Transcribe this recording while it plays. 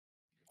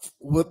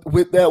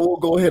with that, we'll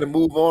go ahead and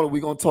move on.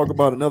 We're going to talk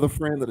about another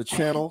friend of the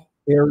channel,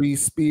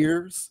 Aries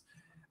Spears.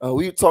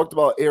 We've talked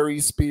about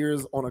Aries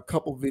Spears on a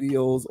couple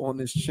videos on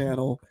this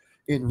channel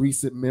in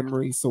recent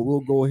memory, so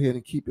we'll go ahead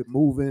and keep it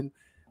moving.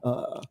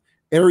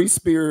 Aries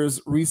Spears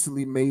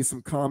recently made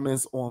some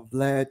comments on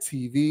Vlad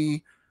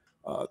TV,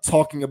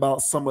 talking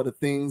about some of the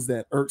things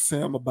that irks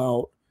him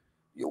about.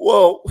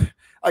 Well,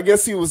 I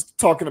guess he was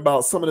talking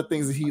about some of the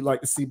things that he'd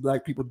like to see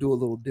black people do a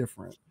little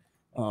different.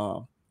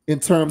 In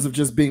terms of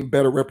just being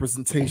better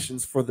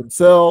representations for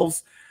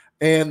themselves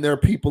and their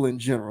people in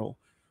general.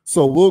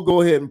 So we'll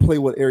go ahead and play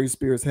what Aries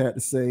Spears had to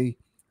say.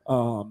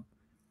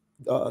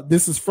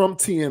 This is from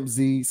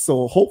TMZ,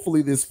 so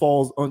hopefully this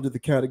falls under the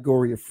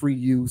category of free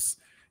use,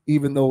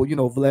 even though, you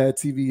know, Vlad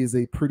TV is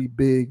a pretty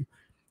big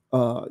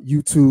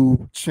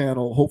YouTube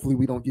channel. Hopefully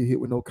we don't get hit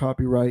with no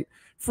copyright.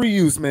 Free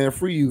use, man,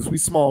 free use. We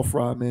small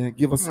fry, man.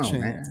 Give us a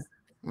chance.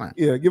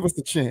 Yeah, give us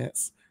the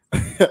chance.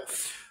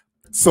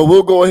 So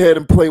we'll go ahead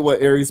and play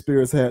what Aries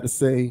Spears had to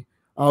say.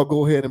 I'll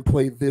go ahead and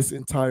play this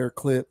entire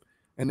clip,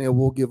 and then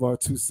we'll give our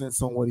 2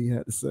 cents on what he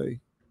had to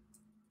say.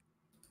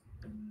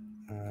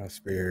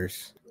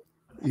 Spears.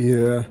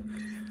 Yeah.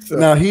 So,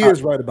 now he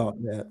is right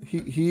about that.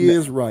 He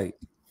is right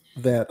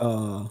that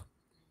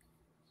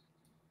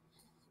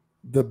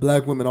the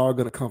black women are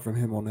going to come from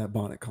him on that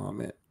bonnet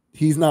comment.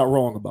 He's not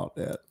wrong about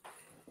that.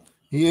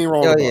 He ain't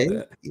wrong about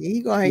that.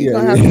 He gonna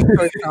have a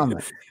first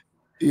comment.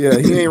 Yeah,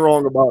 he ain't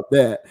wrong about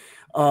that.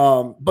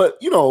 But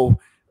you know,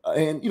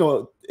 and you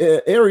know,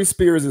 Aries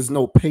Spears is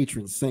no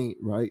patron saint,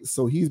 right?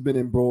 So he's been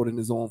embroiled in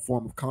his own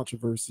form of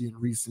controversy in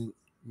recent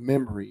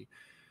memory.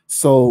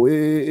 So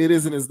it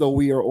isn't as though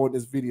we are on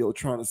this video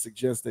trying to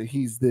suggest that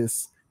he's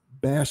this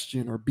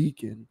bastion or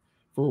beacon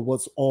for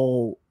what's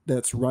all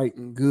that's right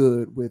and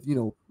good with, you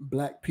know,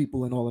 black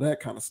people and all of that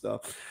kind of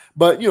stuff.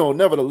 But, you know,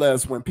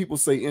 nevertheless, when people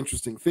say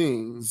interesting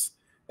things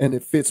and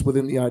it fits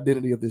within the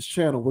identity of this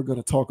channel, we're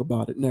going to talk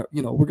about it now.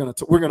 You know, we're going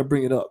to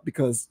bring it up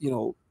because, you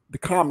know, the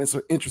comments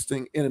are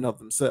interesting in and of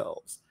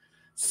themselves.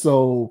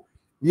 So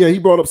yeah, he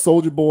brought up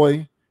Soulja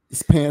Boy,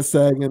 his pants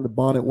sagging, the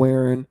bonnet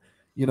wearing,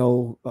 you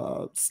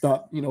know,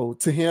 stop, you know,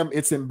 to him,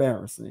 it's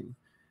embarrassing.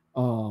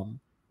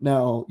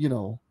 Now, you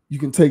know, you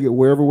can take it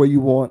wherever way you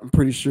want. I'm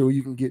pretty sure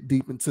you can get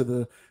deep into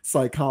the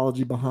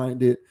psychology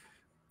behind it,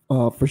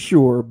 for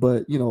sure.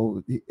 But, you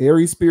know,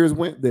 Aries Spears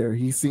went there.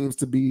 He seems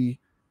to be,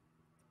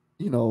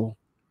 you know,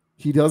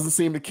 he doesn't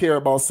seem to care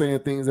about saying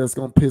things that's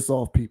going to piss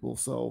off people.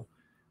 So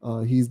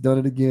he's done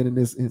it again in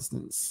this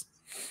instance.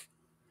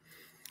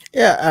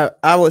 Yeah,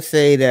 I would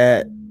say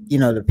that, you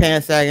know, the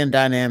pants sagging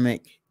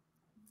dynamic,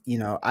 you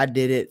know, I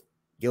did it,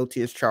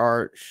 guilty as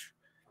charged.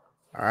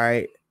 All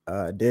right.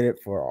 Did it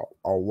for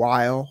a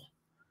while.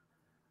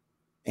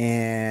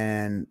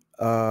 And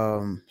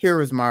here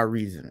was my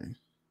reasoning.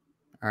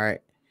 All right.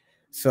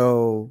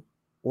 So,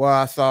 well,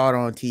 I saw it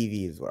on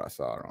TV is what I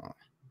saw it on.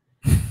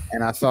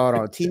 And I saw it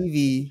on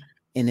TV,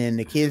 and then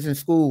the kids in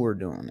school were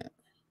doing it.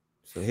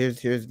 So here's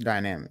the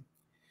dynamic.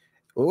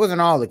 It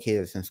wasn't all the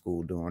kids in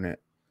school doing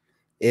it.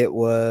 It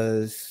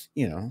was,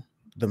 you know,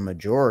 the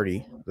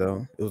majority,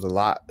 though. It was a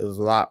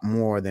lot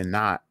more than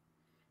not.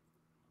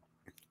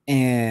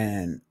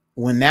 And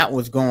when that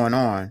was going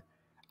on,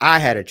 I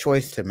had a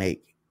choice to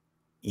make,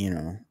 you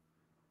know,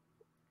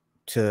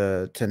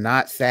 to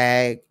not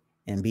sag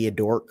and be a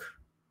dork,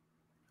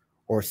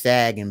 or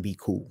sag and be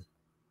cool.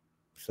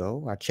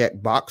 So I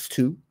checked box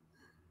 2,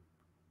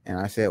 and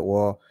I said,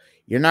 well,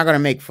 you're not going to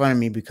make fun of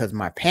me because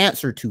my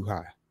pants are too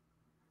high.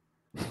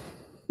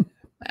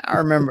 I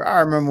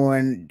remember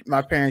when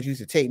my parents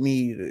used to take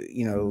me to,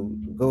 you know,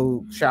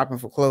 go shopping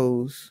for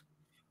clothes,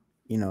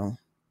 you know,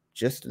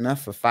 just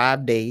enough for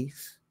 5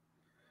 days.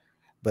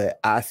 But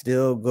I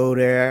still go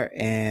there,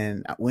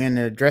 and we're in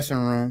the dressing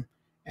room,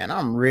 and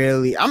I'm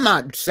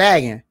not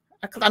sagging,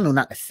 because I know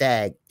not to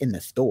sag in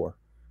the store,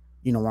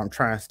 you know, when I'm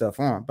trying stuff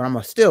on, but I'm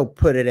going to still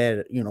put it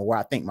at, you know, where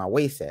I think my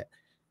waist at,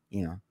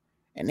 you know.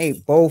 And they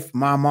both,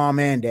 my mom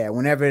and dad,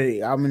 whenever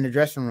I'm in the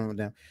dressing room with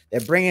them,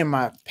 they're bringing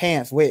my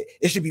pants with,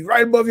 it should be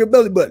right above your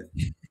belly button.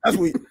 That's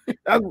where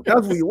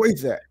your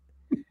waist at.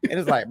 And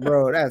it's like,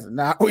 bro, that's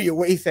not where your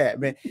waist at,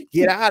 man.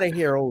 Get out of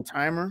here, old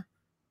timer.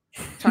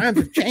 Times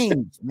have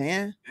changed,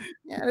 man.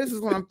 Yeah, this is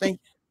what I'm thinking.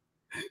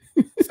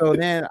 So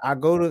then I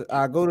go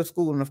to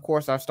school, and of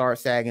course I start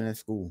sagging in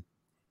school.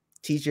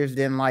 Teachers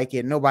didn't like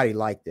it. Nobody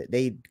liked it.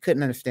 They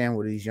couldn't understand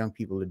what these young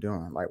people are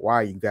doing. Like, why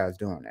are you guys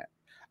doing that?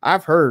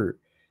 I've heard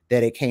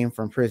that it came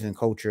from prison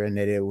culture and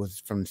that it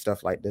was from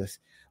stuff like this.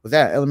 Was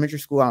that elementary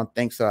school? I don't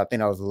think so. I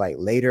think I was like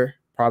later,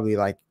 probably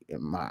like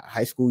in my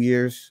high school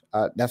years.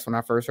 That's when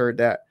I first heard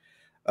that.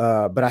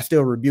 But I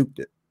still rebuked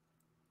it.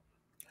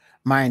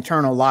 My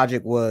internal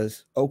logic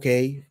was,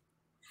 okay,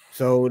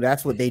 so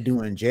that's what they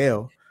do in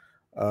jail.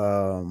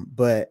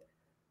 But,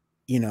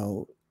 you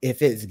know,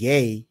 if it's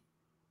gay,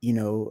 you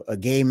know, a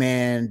gay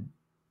man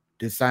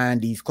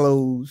designed these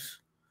clothes.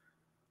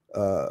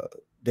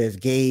 There's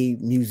gay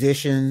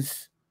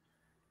musicians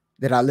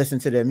that I listen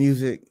to their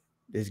music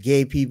There's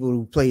gay people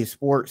who play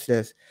sports.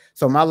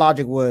 So my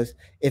logic was,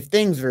 if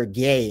things are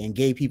gay and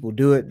gay people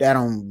do it,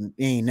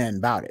 ain't nothing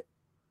about it.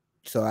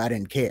 So I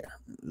didn't care.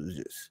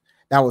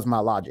 That was my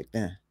logic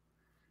then.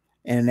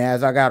 And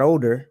as I got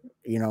older,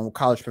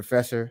 college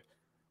professor,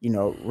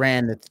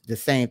 ran the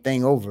same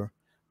thing over,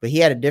 but he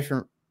had a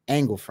different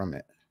angle from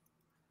it.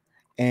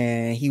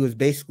 And he was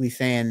basically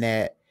saying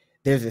that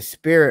there's a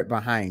spirit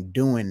behind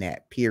doing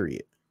that,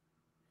 period.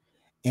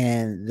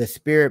 And the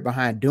spirit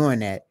behind doing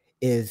that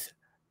is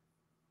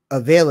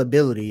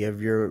availability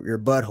of your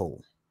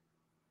butthole,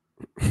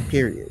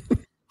 period.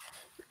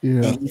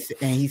 Yeah.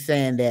 And he's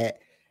saying that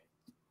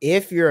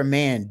if you're a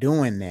man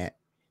doing that,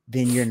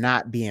 then you're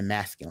not being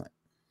masculine.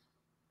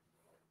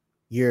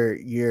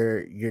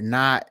 You're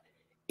not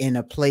in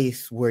a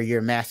place where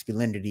your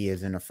masculinity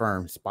is in a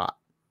firm spot.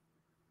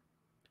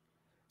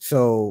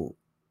 So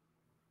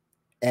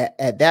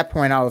at that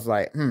point, I was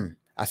like,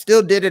 I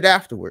still did it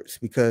afterwards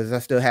because I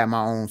still had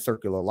my own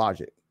circular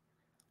logic.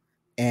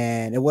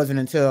 And it wasn't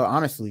until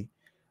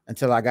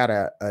I got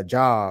a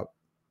job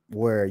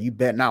where you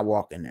bet not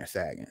walk in there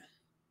sagging.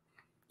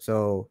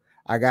 So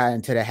I got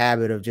into the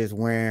habit of just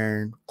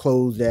wearing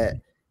clothes that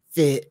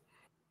fit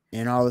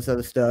and all this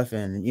other stuff.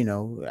 And,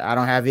 I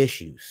don't have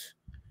issues.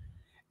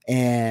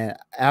 And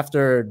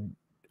after,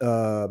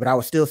 but I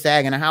was still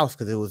sagging the house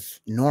because it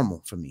was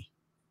normal for me.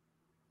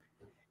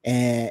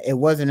 And it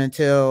wasn't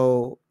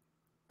until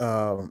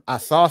I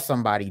saw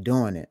somebody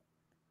doing it,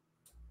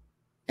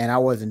 and I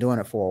wasn't doing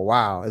it for a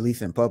while, at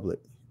least in public.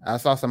 I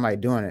saw somebody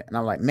doing it, and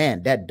I'm like,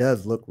 man, that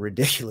does look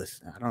ridiculous.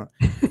 I don't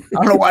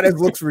know why this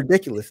looks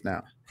ridiculous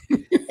now.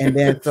 And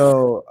then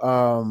so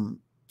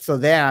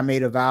then I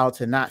made a vow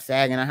to not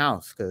sag in a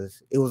house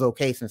because it was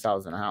okay since I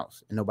was in a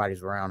house and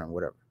nobody's around and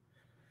whatever.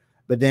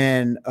 But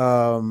then,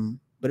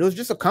 but it was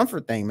just a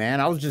comfort thing, man.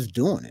 I was just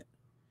doing it.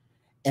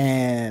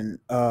 And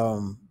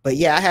but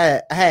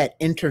yeah, I had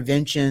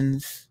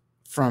interventions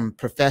from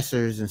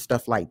professors and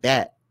stuff like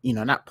that,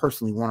 not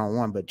personally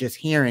one-on-one, but just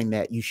hearing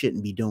that you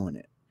shouldn't be doing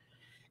it.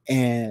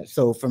 And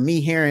so for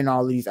me, hearing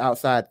all these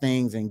outside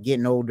things and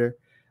getting older,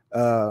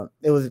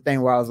 it was a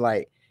thing where I was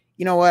like,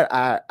 you know what,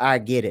 I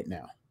get it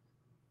now.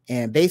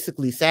 And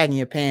basically sagging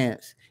your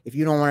pants, if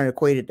you don't want to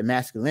equate it to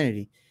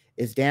masculinity,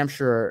 is damn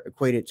sure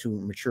equated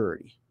to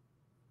maturity.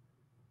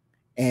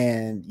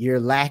 And you're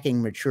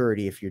lacking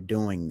maturity if you're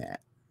doing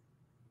that.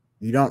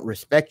 You don't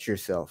respect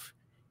yourself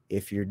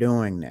if you're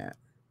doing that.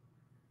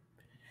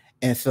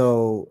 And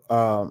so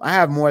I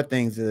have more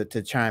things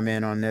to chime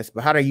in on this,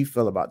 but how do you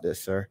feel about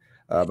this, sir?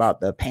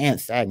 About the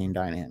pants sagging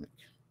dynamic?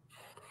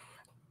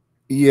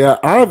 Yeah,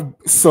 I've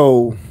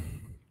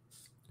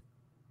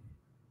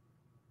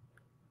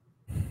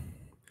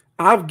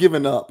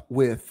given up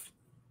with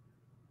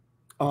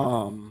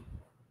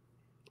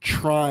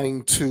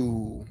trying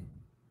to,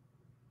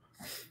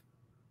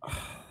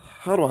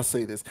 how do I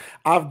say this?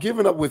 I've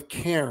given up with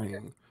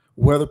caring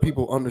whether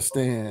people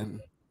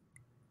understand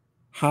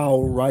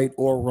how right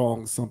or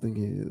wrong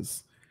something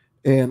is.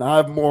 And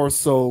I've more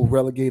so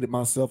relegated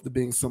myself to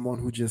being someone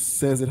who just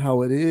says it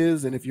how it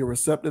is. And if you're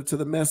receptive to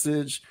the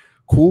message,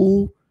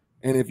 cool.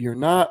 And if you're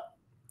not,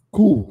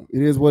 cool.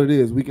 It is what it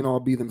is. We can all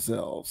be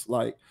themselves.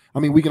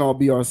 We can all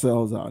be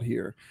ourselves out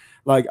here.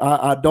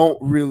 I don't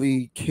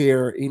really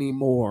care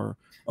anymore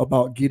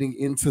about getting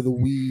into the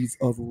weeds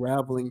of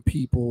raveling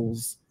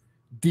people's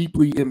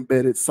deeply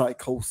embedded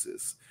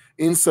psychosis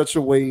in such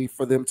a way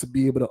for them to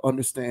be able to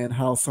understand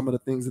how some of the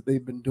things that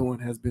they've been doing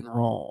has been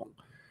wrong.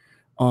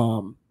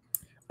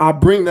 I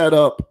bring that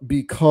up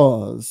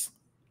because,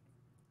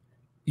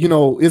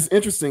 it's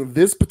interesting.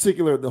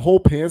 The whole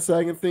pants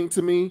sagging thing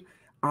to me,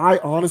 I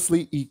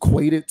honestly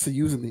equate it to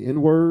using the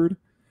N-word.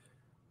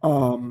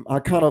 I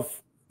kind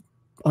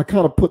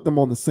of put them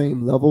on the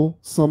same level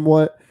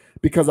somewhat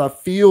because I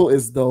feel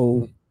as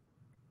though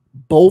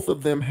both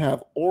of them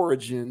have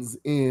origins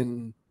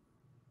in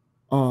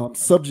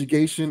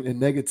subjugation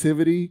and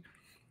negativity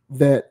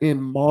that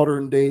in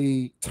modern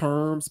day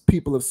terms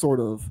people have sort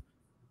of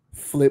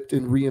flipped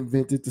and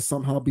reinvented to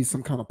somehow be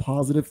some kind of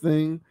positive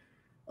thing.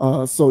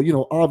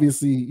 So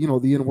obviously,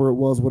 the N-word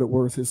was what it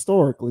was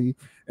historically,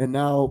 and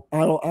now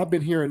I've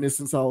been hearing this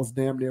since I was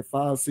damn near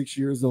 5-6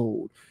 years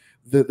old.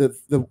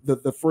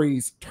 The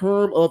phrase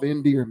 "term of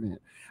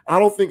endearment." I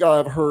don't think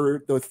I've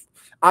heard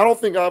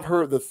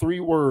the three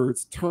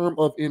words "term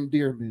of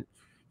endearment"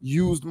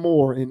 used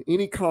more in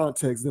any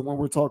context than when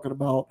we're talking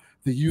about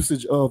the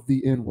usage of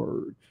the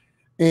N-word.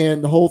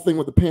 And the whole thing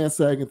with the pants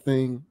sagging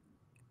thing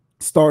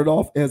started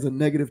off as a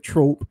negative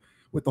trope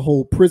with the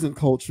whole prison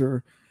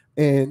culture,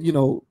 and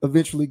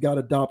eventually got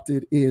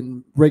adopted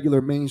in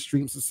regular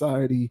mainstream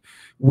society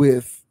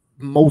with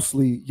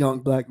mostly young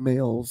black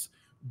males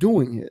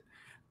doing it.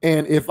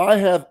 And if I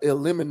have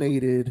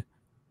eliminated,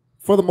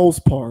 for the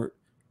most part,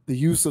 the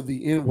use of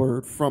the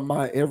N-word from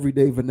my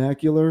everyday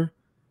vernacular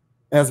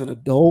as an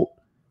adult,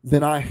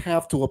 then I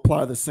have to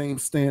apply the same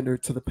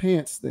standard to the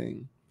pants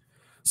thing.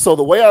 So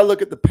the way I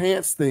look at the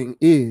pants thing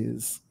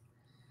is,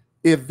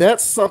 if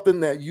that's something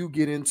that you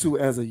get into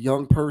as a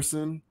young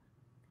person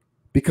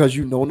because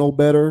you know no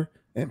better,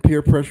 and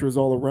peer pressure is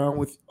all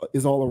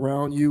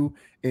around you,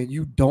 and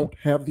you don't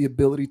have the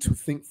ability to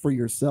think for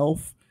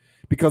yourself,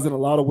 because in a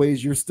lot of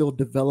ways you're still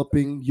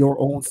developing your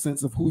own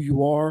sense of who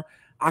you are,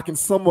 I can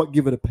somewhat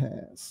give it a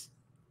pass.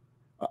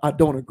 I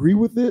don't agree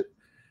with it,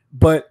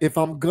 but if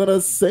I'm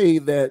gonna say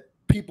that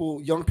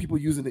young people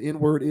using the N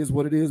word is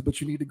what it is,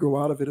 but you need to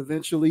grow out of it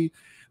eventually,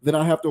 then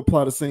I have to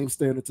apply the same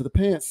standard to the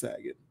pants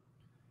sagging.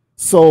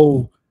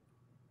 So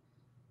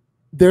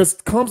there's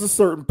comes a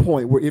certain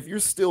point where if you're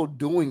still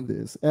doing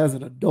this as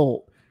an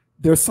adult,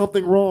 there's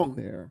something wrong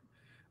there.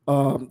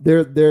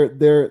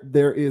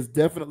 There is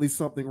definitely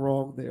something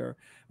wrong there.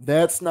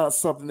 That's not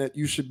something that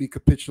you should be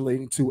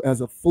capitulating to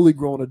as a fully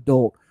grown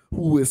adult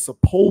who is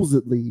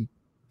supposedly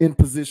in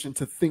position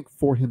to think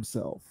for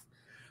himself.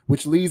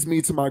 Which leads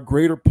me to my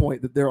greater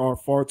point that there are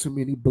far too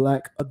many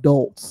black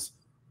adults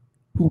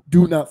who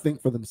do not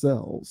think for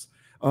themselves,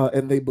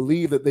 and they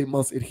believe that they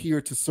must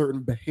adhere to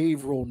certain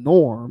behavioral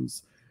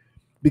norms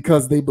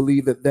because they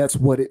believe that that's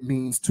what it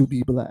means to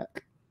be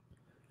black.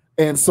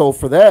 And so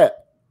for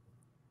that,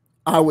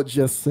 I would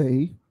just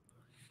say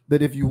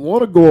that if you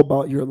want to go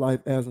about your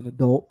life as an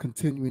adult,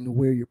 continuing to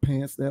wear your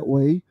pants that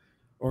way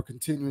or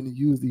continuing to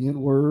use the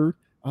N word,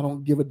 I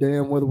don't give a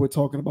damn whether we're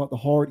talking about the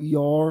hard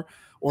ER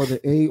or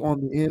the A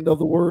on the end of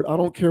the word. I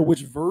don't care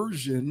which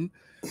version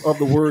of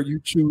the word you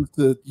choose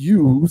to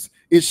use.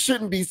 It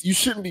shouldn't be, you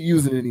shouldn't be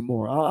using it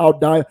anymore. I'll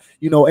die,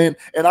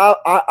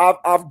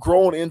 I've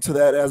grown into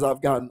that as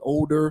I've gotten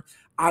older.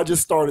 I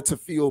just started to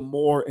feel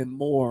more and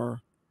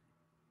more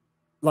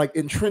like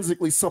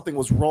intrinsically something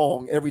was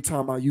wrong every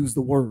time I used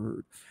the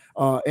word.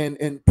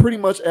 And pretty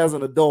much as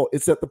an adult,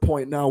 it's at the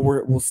point now where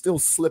it will still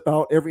slip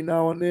out every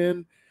now and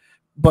then,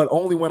 but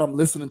only when I'm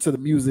listening to the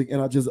music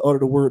and I just utter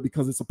the word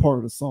because it's a part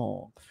of the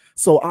song.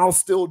 So I'll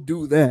still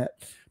do that.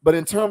 But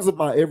in terms of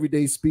my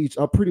everyday speech,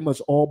 I pretty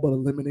much all but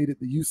eliminated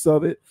the use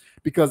of it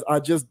because I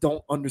just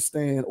don't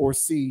understand or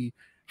see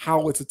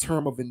how it's a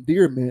term of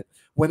endearment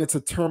when it's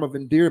a term of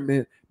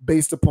endearment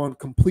based upon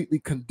completely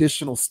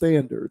conditional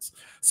standards.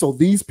 So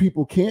these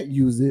people can't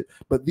use it,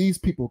 but these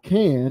people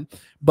can.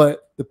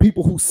 But the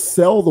people who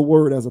sell the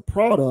word as a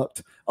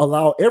product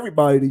allow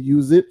everybody to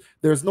use it.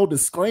 There's no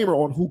disclaimer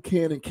on who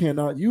can and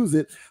cannot use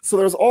it. So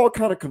there's all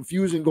kind of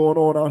confusion going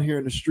on out here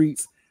in the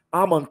streets.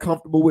 I'm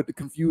uncomfortable with the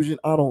confusion.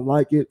 I don't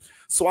like it.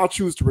 So I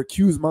choose to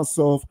recuse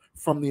myself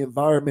from the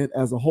environment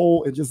as a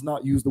whole and just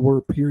not use the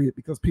word period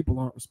because people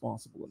aren't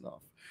responsible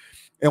enough.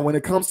 And when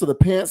it comes to the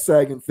pants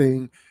sagging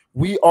thing,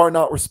 we are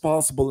not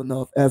responsible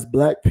enough as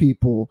black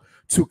people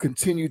to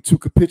continue to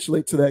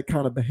capitulate to that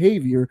kind of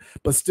behavior,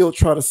 but still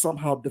try to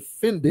somehow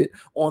defend it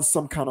on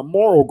some kind of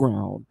moral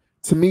ground.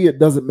 To me, it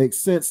doesn't make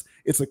sense.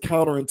 It's a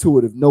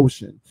counterintuitive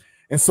notion.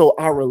 And so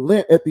I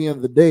relent at the end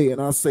of the day,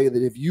 and I say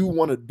that if you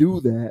want to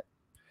do that,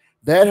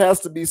 that has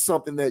to be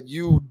something that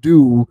you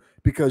do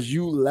because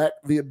you lack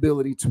the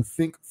ability to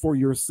think for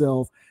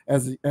yourself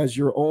as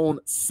your own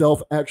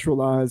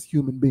self-actualized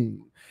human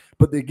being.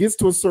 But it gets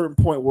to a certain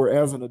point where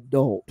as an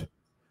adult,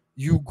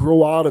 you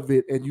grow out of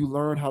it and you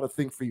learn how to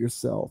think for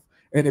yourself.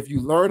 And if you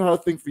learn how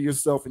to think for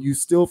yourself and you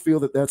still feel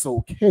that that's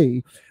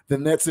okay,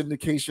 then that's an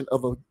indication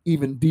of an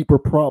even deeper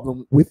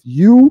problem with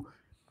you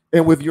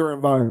and with your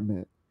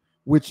environment,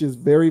 which is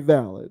very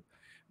valid.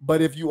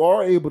 But if you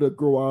are able to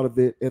grow out of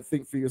it and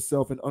think for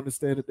yourself and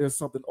understand that there's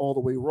something all the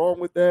way wrong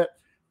with that,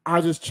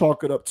 I just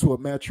chalk it up to a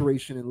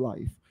maturation in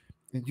life.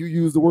 And you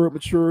use the word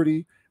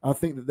maturity. I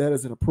think that that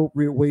is an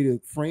appropriate way to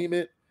frame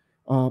it.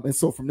 And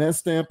so, from that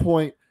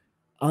standpoint,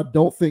 I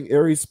don't think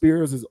Aries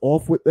Spears is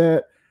off with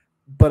that,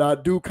 but I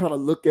do kind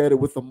of look at it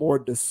with a more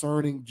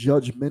discerning,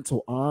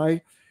 judgmental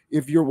eye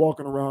if you're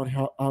walking around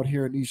out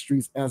here in these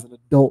streets as an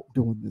adult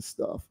doing this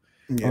stuff.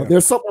 Yeah.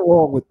 There's something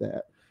wrong with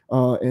that.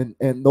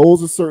 And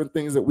those are certain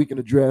things that we can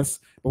address.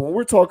 But when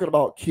we're talking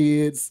about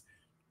kids,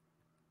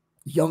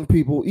 young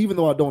people, even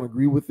though I don't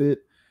agree with it,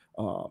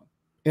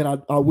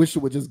 and I wish it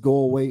would just go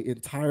away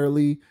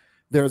entirely,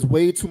 there's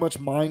way too much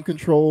mind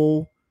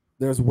control.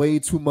 There's way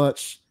too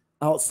much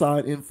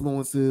outside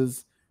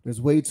influences.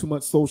 There's way too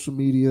much social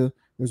media.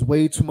 There's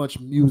way too much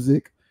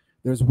music.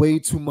 There's way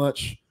too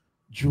much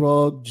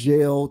drug,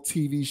 jail,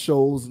 TV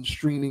shows, and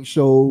streaming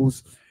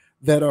shows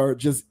that are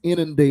just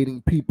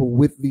inundating people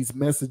with these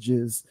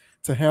messages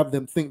to have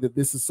them think that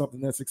this is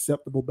something that's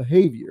acceptable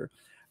behavior.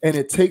 And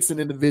it takes an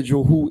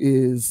individual who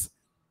is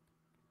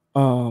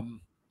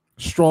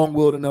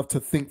strong-willed enough to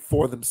think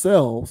for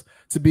themselves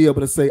to be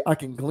able to say, I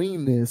can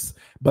glean this,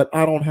 but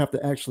I don't have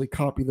to actually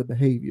copy the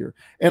behavior.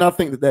 And I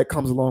think that that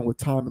comes along with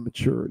time and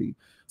maturity.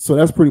 So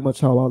that's pretty much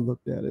how I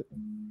looked at it.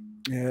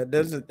 Yeah,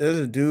 there's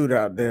a dude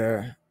out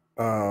there.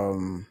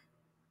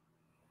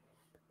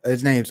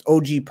 His name's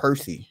OG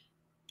Percy.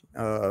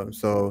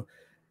 So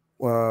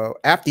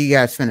after you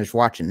guys finish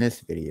watching this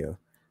video,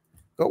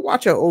 go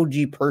watch an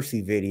OG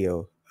Percy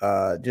video.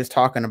 Just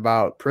talking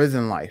about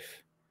prison life.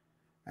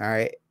 All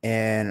right,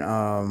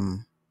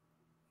 and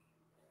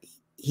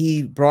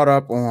he brought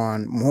up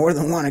on more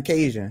than one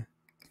occasion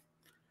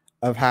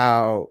of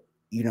how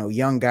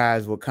young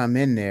guys will come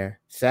in there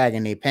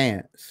sagging their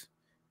pants,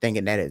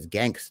 thinking that it's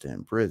gangster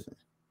in prison.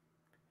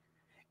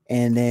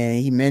 And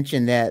then he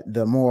mentioned that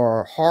the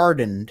more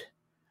hardened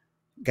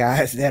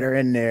guys that are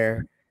in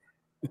there,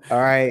 all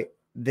right,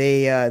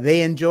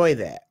 they enjoy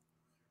that.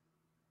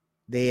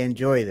 They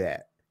enjoy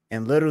that.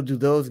 And little do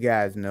those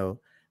guys know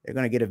they're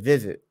gonna get a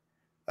visit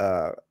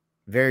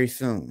very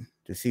soon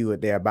to see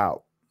what they're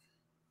about.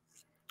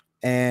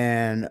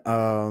 And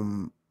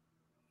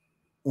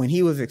when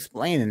he was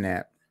explaining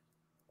that,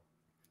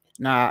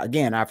 now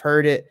again, I've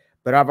heard it,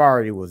 but I've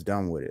already was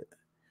done with it.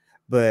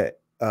 But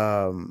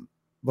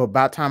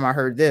by the time I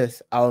heard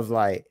this, I was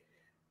like,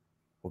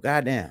 well,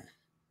 goddamn,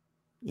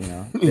 you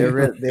know,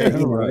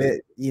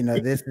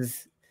 this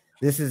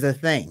is a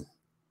thing.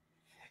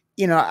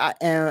 You know,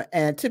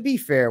 and to be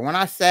fair, when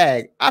I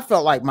sag, I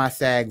felt like my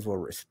sags were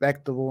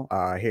respectable.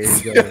 Here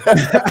you go.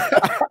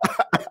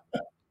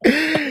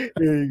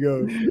 Here you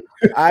go.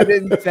 I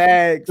didn't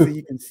sag so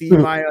you can see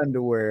my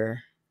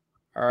underwear.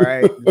 All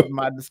right. This is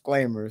my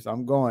disclaimers.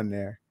 I'm going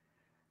there.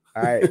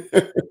 All right.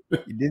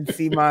 You didn't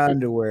see my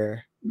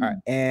underwear. All right.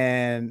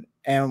 And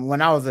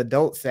when I was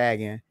adult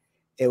sagging,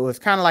 it was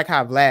kind of like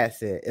how Vlad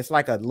said, it's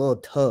like a little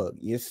tug.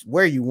 It's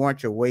where you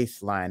want your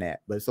waistline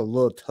at, but it's a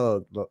little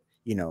tug,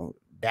 you know,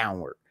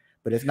 downward.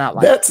 But it's not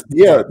like that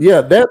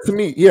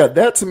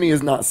to me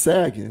is not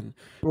sagging,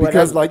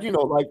 because like, you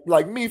know,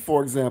 like me,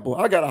 for example,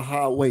 I got a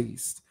high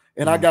waist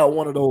and I got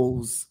one of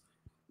those,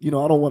 you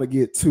know, I don't want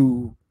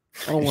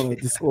to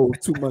disclose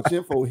too much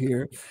info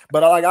here,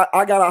 but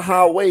I got a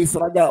high waist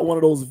and I got one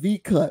of those V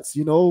cuts,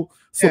 you know,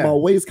 so my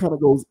waist kind of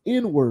goes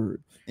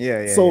inward.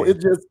 So it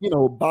just, you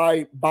know,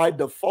 by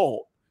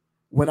default,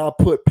 when I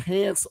put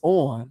pants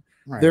on,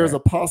 there's a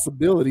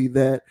possibility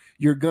that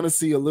you're gonna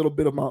see a little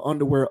bit of my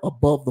underwear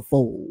above the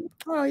fold.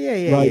 Oh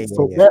yeah.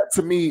 So that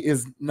to me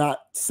is not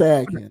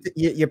sagging.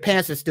 Your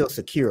pants are still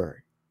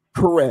secure.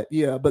 Correct.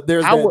 Yeah, but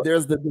there's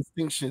the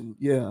distinction.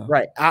 Yeah.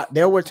 Right.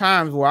 There were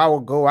times where I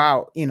would go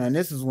out, you know, and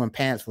this is when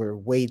pants were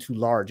way too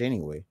large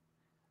anyway.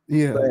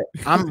 Yeah. But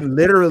I'm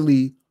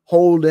literally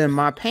holding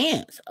my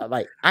pants.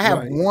 Like I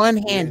have one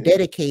hand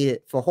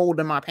dedicated for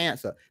holding my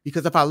pants up,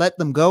 because if I let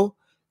them go,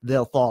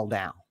 they'll fall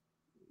down.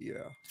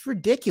 Yeah. It's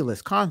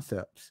ridiculous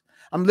concepts.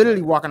 I'm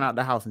literally walking out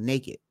the house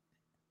naked.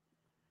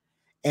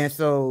 And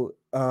so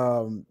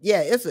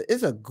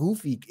it's a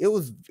goofy, it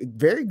was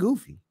very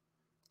goofy.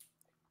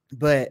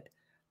 But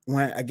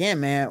when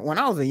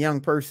I was a young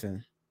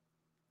person,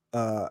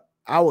 I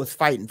was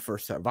fighting for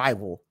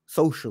survival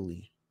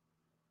socially.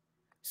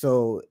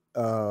 So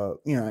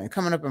you know, and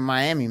coming up in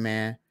Miami,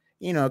 man,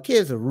 you know,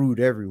 kids are rude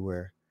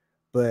everywhere.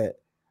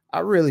 But I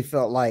really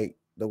felt like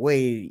the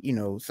way, you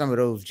know, some of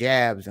those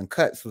jabs and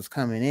cuts was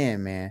coming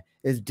in, man,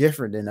 is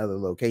different than other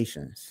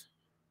locations.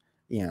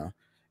 You know,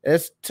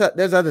 there's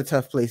other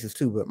tough places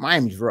too, but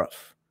Miami's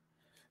rough.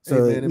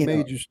 So hey, man, it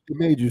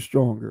made you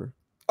stronger.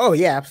 Oh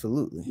yeah,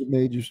 absolutely. It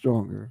made you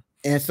stronger.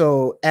 And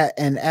so,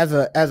 and as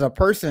a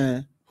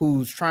person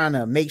who's trying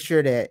to make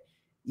sure that,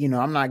 you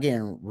know, I'm not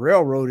getting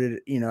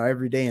railroaded, you know,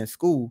 every day in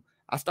school,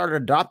 I started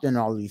adopting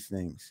all these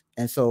things.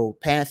 And so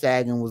pants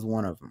sagging was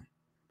one of them.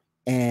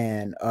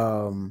 And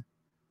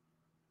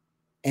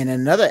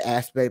another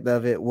aspect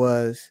of it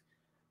was,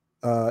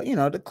 you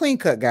know, the clean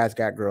cut guys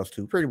got girls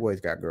too. Pretty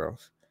boys got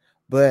girls.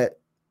 But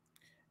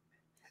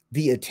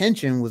the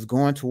attention was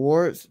going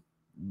towards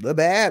the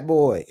bad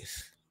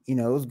boys. You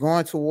know, it was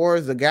going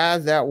towards the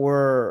guys that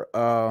were,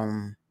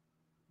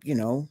 you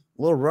know,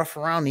 a little rough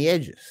around the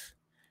edges.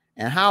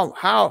 And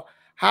how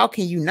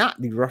can you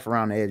not be rough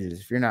around the edges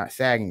if you're not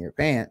sagging your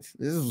pants?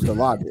 This is the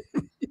logic,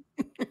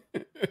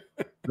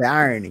 the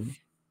irony.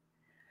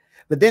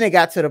 But then it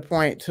got to the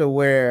point to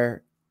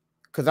where,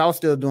 because I was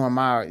still doing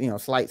my, you know,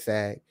 slight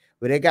sag,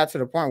 but it got to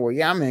the point where,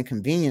 I'm in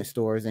convenience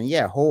stores and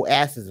whole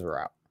asses are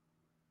out.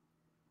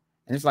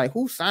 And it's like,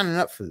 who's signing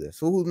up for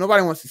this?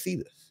 Nobody wants to see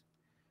this,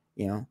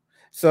 you know?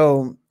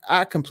 So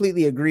I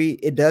completely agree.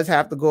 It does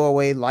have to go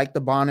away, like the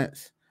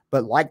bonnets,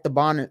 but like the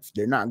bonnets,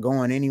 they're not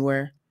going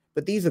anywhere.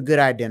 But these are good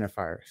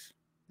identifiers.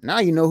 Now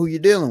you know who you're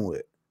dealing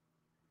with.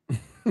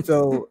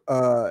 So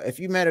if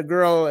you met a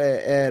girl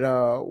at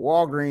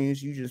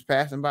Walgreens, you just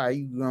passing by,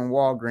 you go on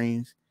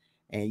Walgreens,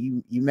 and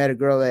you met a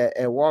girl at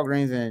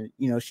Walgreens, and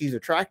you know she's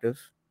attractive,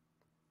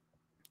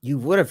 you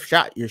would have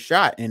shot your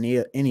shot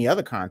in any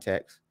other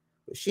context.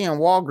 But she in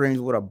Walgreens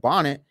with a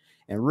bonnet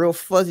and real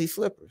fuzzy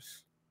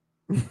slippers.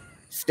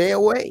 Stay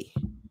away.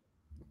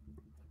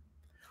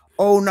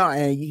 Oh no,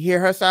 and you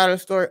hear her side of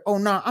the story. Oh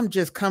no, I'm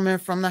just coming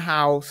from the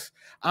house.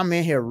 I'm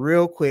in here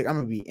real quick. I'm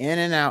gonna be in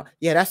and out.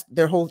 Yeah,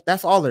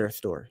 that's all their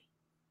story.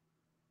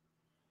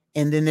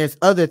 And then there's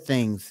other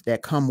things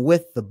that come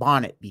with the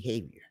bonnet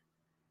behavior.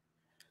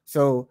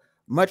 So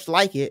much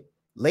like it,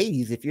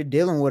 ladies, if you're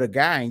dealing with a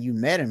guy and you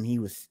met him, he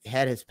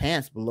had his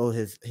pants below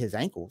his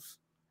ankles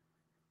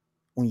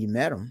when you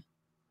met him,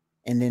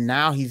 and then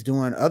now he's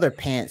doing other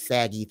pants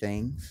saggy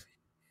things.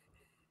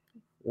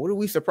 What are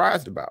we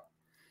surprised about?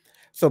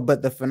 So,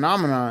 but the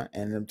phenomenon,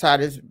 and I'm tie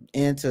this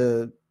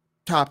into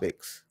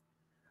topics,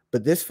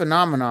 but this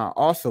phenomenon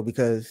also,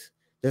 because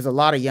there's a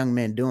lot of young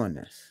men doing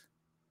this,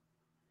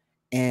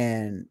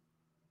 and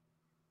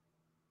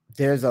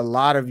there's a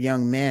lot of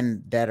young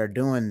men that are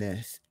doing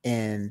this,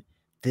 and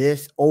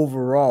this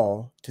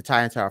overall, to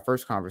tie into our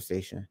first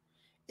conversation,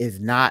 is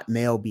not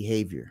male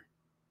behavior.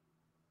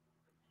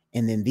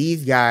 And then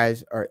these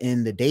guys are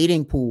in the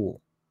dating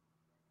pool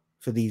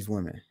for these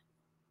women.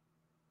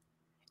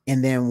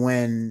 And then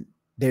when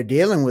they're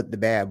dealing with the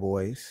bad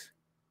boys,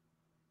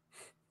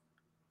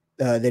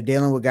 they're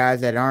dealing with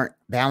guys that aren't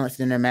balanced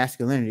in their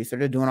masculinity. So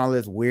they're doing all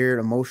this weird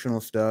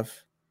emotional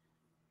stuff.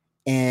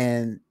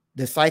 And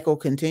the cycle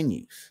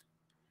continues.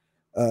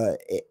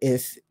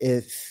 It's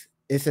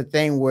a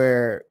thing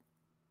where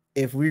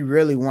if we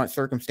really want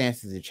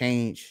circumstances to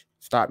change,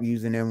 stop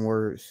using them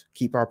words,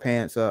 keep our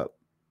pants up,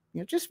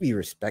 just be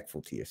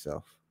respectful to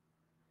yourself.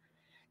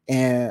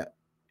 And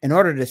in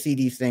order to see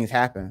these things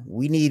happen,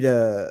 we need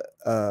a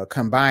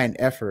combined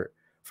effort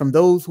from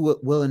those who are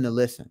willing to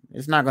listen.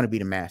 It's not going to be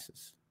the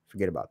masses.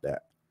 Forget about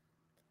that.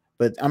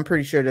 But I'm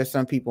pretty sure there's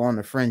some people on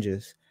the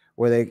fringes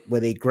where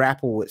they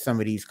grapple with some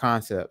of these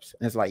concepts.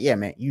 And it's like, yeah,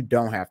 man, you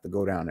don't have to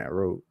go down that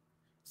road.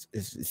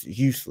 It's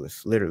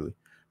useless, literally.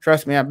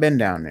 Trust me, I've been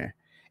down there.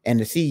 And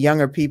to see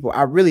younger people,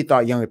 I really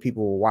thought younger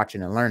people were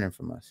watching and learning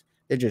from us.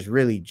 They're just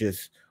really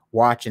just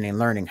watching and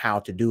learning how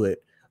to do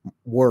it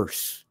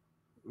worse.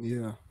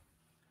 Yeah.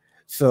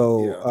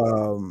 So,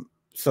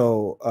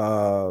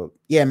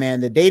 yeah, man,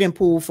 the dating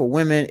pool for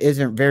women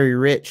isn't very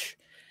rich.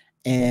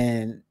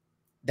 And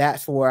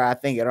that's where I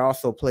think it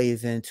also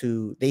plays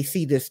into, they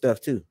see this stuff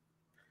too.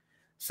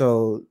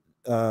 So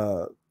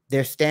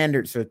their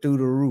standards are through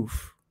the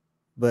roof.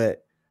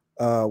 But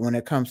when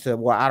it comes to,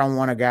 well, I don't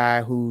want a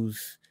guy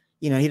who's,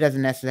 he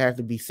doesn't necessarily have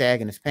to be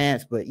sagging his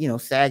pants, but,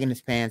 sagging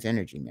his pants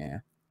energy,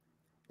 man.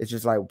 It's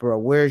just like, bro,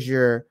 where's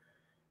your,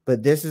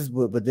 but this is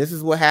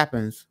what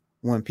happens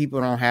when people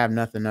don't have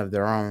nothing of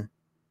their own.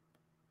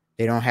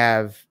 They don't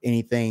have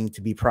anything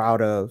to be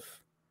proud of,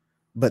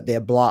 but they're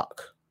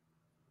blocked.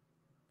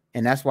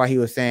 And that's why he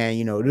was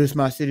saying, this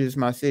is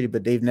my city,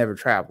 but they've never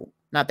traveled.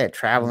 Not that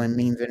traveling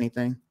means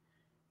anything.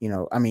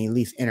 I mean, at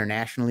least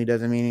internationally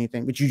doesn't mean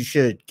anything, but you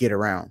should get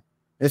around.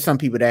 There's some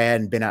people that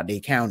hadn't been out their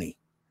county.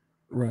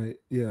 Right.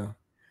 Yeah.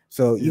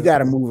 So you got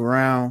to move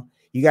around.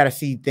 You got to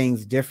see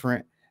things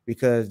different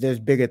because there's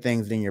bigger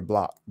things than your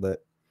block.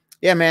 But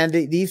yeah, man,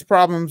 these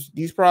problems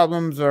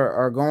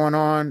are going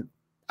on.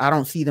 I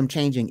don't see them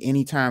changing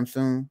anytime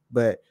soon,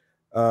 but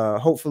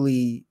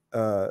hopefully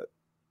the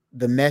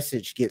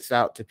message gets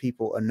out to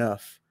people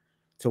enough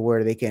to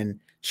where they can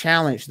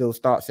challenge those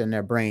thoughts in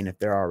their brain if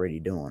they're already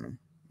doing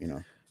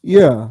them,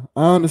 Yeah,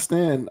 I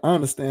understand. I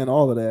understand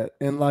all of that.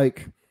 And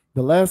like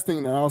the last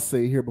thing that I'll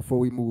say here before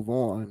we move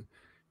on,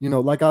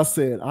 like I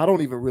said,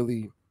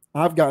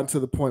 I've gotten to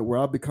the point where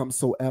I've become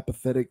so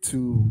apathetic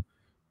to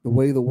the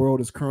way the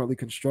world is currently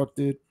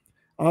constructed.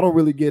 I don't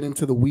really get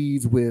into the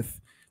weeds with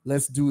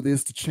let's do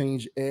this to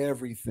change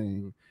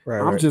everything.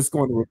 I'm just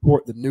going to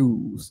report the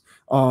news.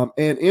 And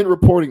in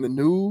reporting the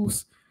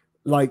news,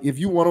 like if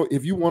you want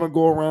to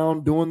go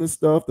around doing this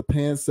stuff, the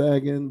pants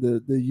sagging,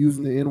 the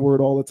using the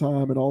N-word all the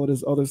time and all of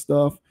this other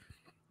stuff,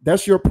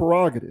 that's your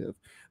prerogative.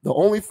 The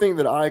only thing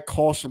that I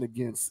caution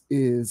against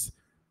is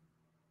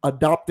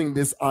adopting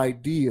this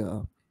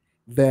idea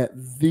that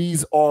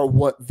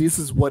this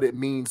is what it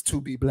means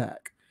to be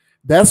black.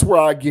 That's where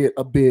I get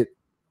a bit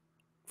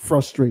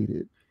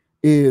frustrated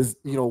is,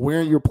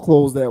 wearing your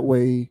clothes that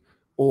way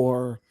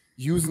or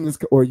using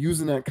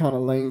that kind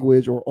of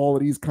language or all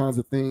of these kinds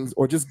of things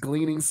or just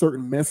gleaning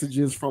certain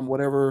messages from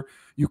whatever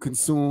you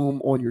consume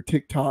on your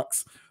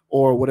TikToks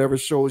or whatever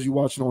shows you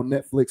watching on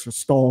Netflix or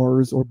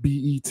Stars or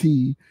BET,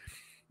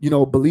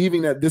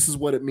 believing that this is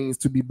what it means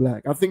to be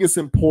black. I think it's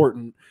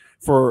important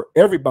for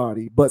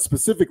everybody, but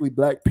specifically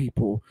black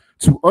people,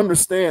 to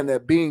understand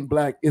that being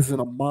black isn't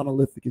a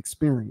monolithic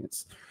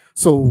experience.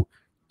 So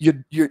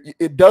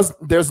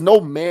there's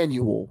no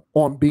manual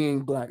on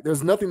being black.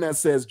 There's nothing that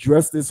says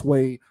dress this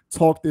way,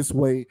 talk this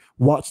way,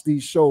 watch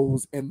these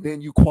shows, and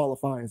then you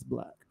qualify as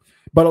black.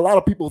 But a lot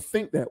of people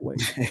think that way.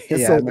 And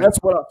Yeah, so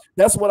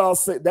that's what I'll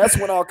say. That's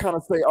when I'll kind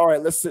of say, all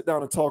right, let's sit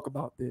down and talk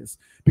about this.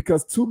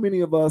 Because too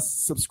many of us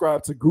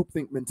subscribe to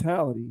groupthink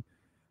mentality.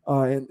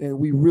 And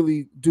we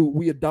really do.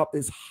 We adopt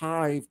this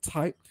hive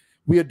type.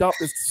 We adopt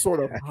this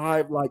sort of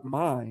hive-like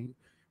mind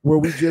where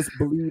we just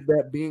believe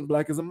that being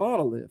black is a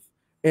monolith.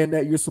 And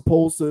that you're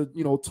supposed to,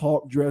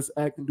 talk, dress,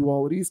 act, and do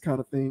all of these kind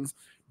of things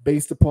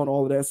based upon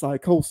all of that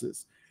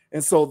psychosis.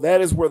 And so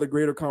that is where the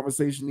greater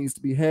conversation needs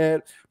to be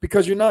had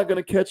because you're not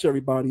going to catch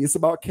everybody. It's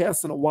about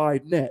casting a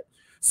wide net.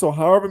 So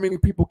however many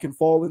people can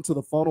fall into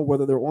the funnel,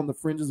 whether they're on the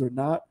fringes or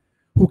not,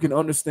 who can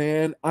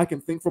understand, I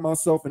can think for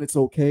myself and it's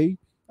okay.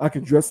 I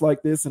can dress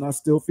like this and I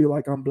still feel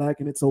like I'm black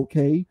and it's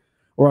okay.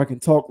 Or I can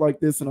talk like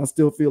this and I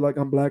still feel like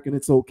I'm black and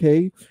it's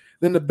okay.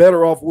 Then the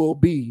better off we'll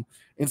be.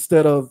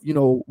 Instead of,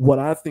 what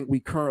I think we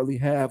currently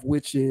have,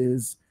 which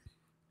is,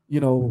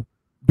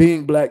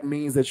 being black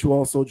means that you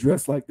also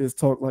dress like this,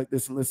 talk like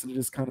this, and listen to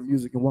this kind of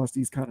music and watch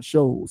these kind of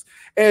shows.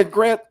 And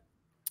Grant,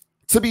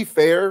 to be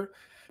fair,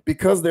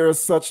 because there is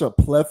such a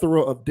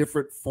plethora of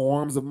different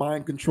forms of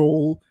mind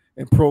control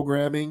and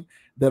programming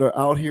that are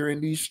out here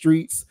in these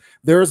streets,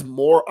 there's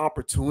more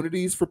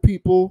opportunities for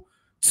people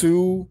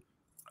to,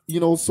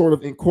 sort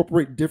of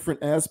incorporate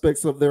different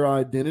aspects of their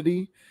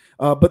identity.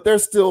 But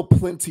there's still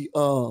plenty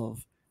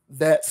of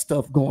that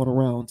stuff going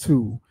around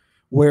too,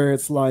 where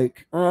it's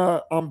like,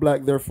 I'm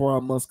black, therefore I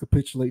must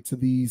capitulate to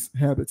these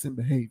habits and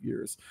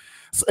behaviors.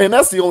 So, and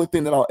that's the only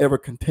thing that I'll ever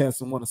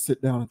contest and want to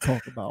sit down and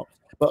talk about.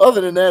 But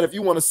other than that, if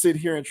you want to sit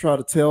here and try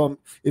to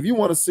if you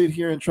want to sit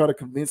here and try to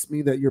convince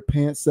me that your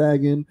pants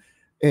sagging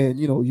and,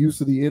 use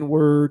of the N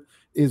word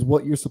is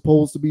what you're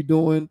supposed to be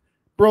doing,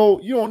 bro,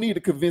 you don't need to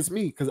convince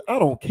me because I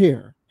don't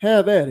care.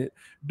 Have at it.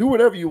 Do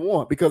whatever you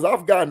want because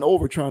I've gotten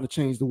over trying to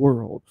change the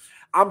world.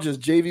 I'm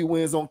just JV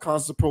Wins on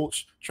Constant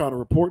Approach trying to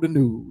report the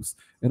news,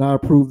 and I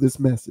approve this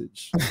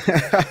message.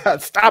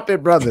 Stop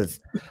it, brothers.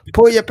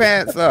 Pull your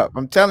pants up.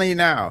 I'm telling you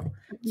now,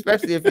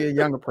 especially if you're a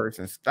younger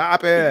person.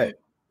 Stop it.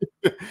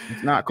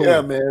 It's not cool. Yeah,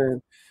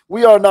 man.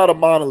 We are not a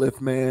monolith,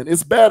 man.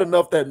 It's bad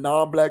enough that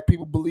non-black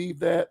people believe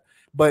that,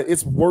 but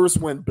it's worse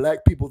when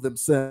black people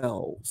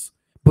themselves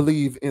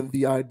believe in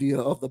the idea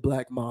of the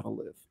black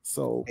monolith.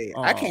 So hey,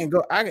 I can't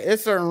go.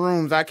 It's certain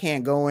rooms I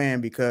can't go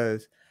in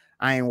because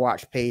I ain't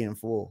watched Paid in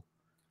Full,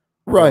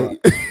 right?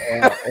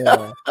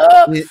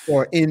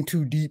 Or In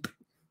Too Deep,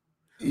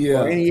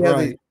 yeah, or any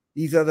other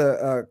these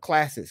other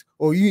classes.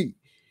 Or you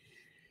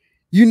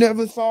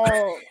never saw?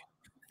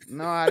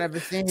 No, I never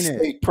seen it.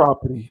 State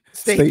property.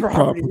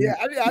 Yeah,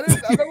 I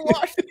never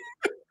watched it.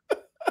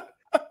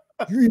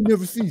 You ain't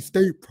never seen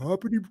State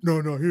Property?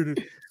 No, here it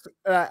is.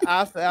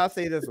 I'll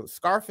say this one.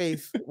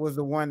 Scarface was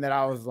the one that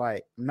I was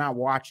like, I'm not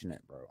watching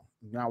it, bro.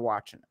 I'm not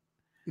watching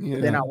it. Yeah,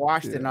 but then I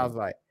watched it and I was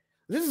like,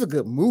 this is a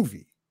good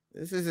movie.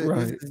 This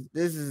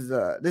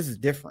is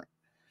different.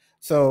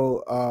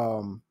 So,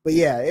 but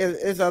yeah,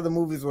 it's other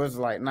movies where it's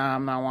like, nah,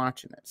 I'm not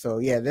watching it. So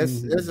yeah,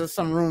 there's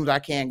some rooms I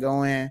can't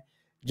go in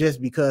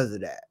just because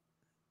of that.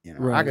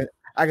 Right.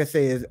 I can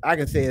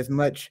say as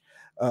much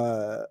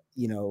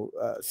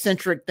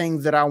centric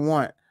things that I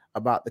want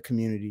about the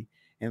community.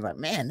 And like,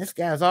 man, this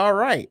guy's all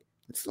right.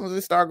 As soon as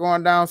they start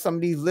going down some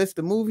of these lists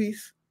of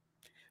movies,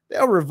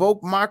 they'll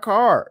revoke my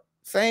card.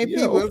 Same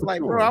people. It's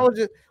like, sure. Bro,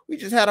 we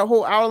just had a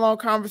whole hour-long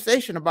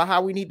conversation about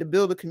how we need to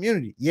build a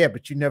community. Yeah,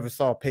 but you never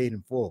saw Paid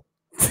in Full.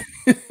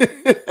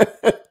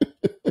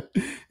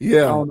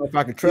 Yeah. I don't know if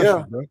I can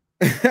trust you,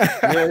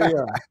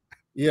 bro.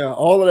 Yeah.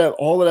 All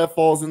of that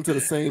falls into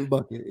the same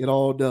bucket. It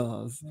all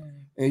does.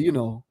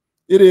 And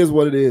it is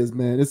what it is,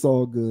 man. It's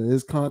all good.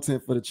 It's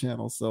content for the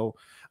channel. So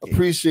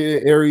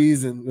appreciate it,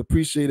 Aries, and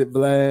appreciate it,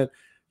 Vlad.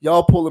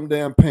 Y'all pull them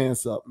damn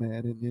pants up,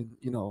 man. And then,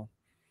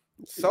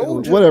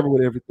 Soulja. Whatever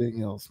with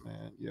everything else,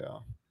 man. Yeah.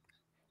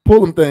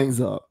 Pull them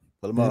things up.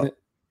 Pull them up.